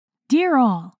Dear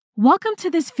all, welcome to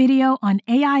this video on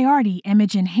AIarty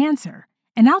Image Enhancer,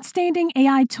 an outstanding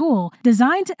AI tool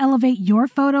designed to elevate your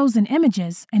photos and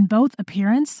images in both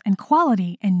appearance and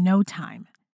quality in no time.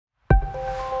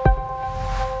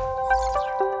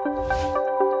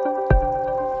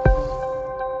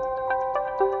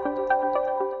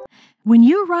 When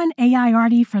you run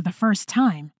AIarty for the first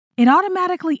time, it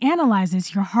automatically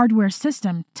analyzes your hardware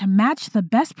system to match the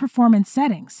best performance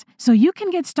settings, so you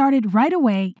can get started right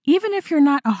away even if you're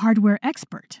not a hardware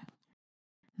expert.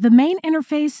 The main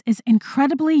interface is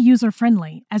incredibly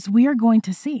user-friendly, as we are going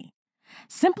to see.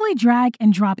 Simply drag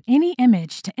and drop any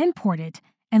image to import it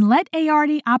and let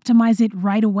AIarty optimize it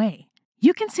right away.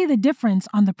 You can see the difference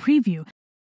on the preview.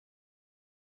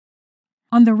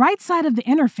 On the right side of the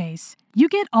interface, you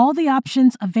get all the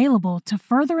options available to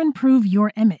further improve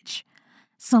your image.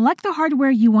 Select the hardware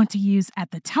you want to use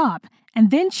at the top, and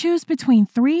then choose between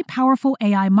 3 powerful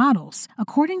AI models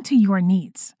according to your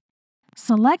needs.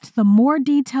 Select the More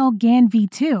Detail GAN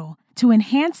V2 to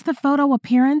enhance the photo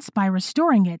appearance by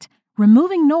restoring it,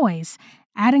 removing noise,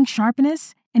 adding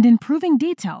sharpness, and improving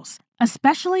details,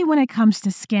 especially when it comes to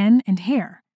skin and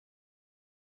hair.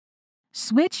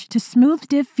 Switch to Smooth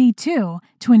Diff V2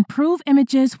 to improve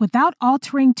images without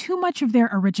altering too much of their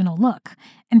original look,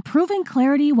 improving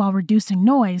clarity while reducing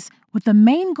noise, with the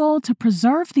main goal to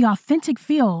preserve the authentic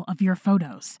feel of your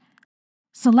photos.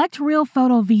 Select Real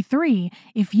Photo V3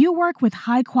 if you work with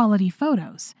high-quality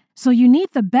photos, so you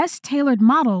need the best tailored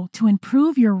model to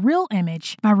improve your real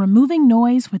image by removing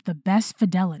noise with the best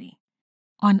fidelity.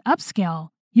 On Upscale,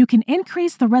 you can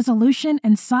increase the resolution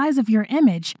and size of your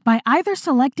image by either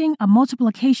selecting a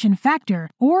multiplication factor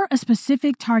or a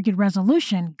specific target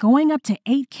resolution going up to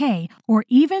 8K or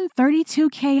even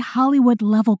 32K Hollywood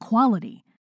level quality.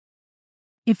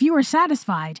 If you are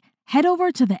satisfied, head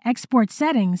over to the Export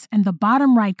settings in the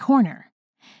bottom right corner.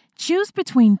 Choose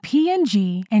between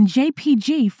PNG and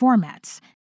JPG formats.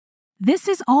 This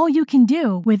is all you can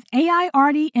do with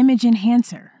AIarty Image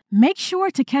Enhancer. Make sure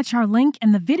to catch our link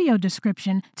in the video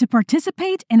description to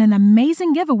participate in an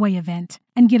amazing giveaway event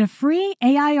and get a free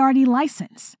AIarty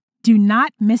license. Do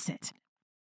not miss it.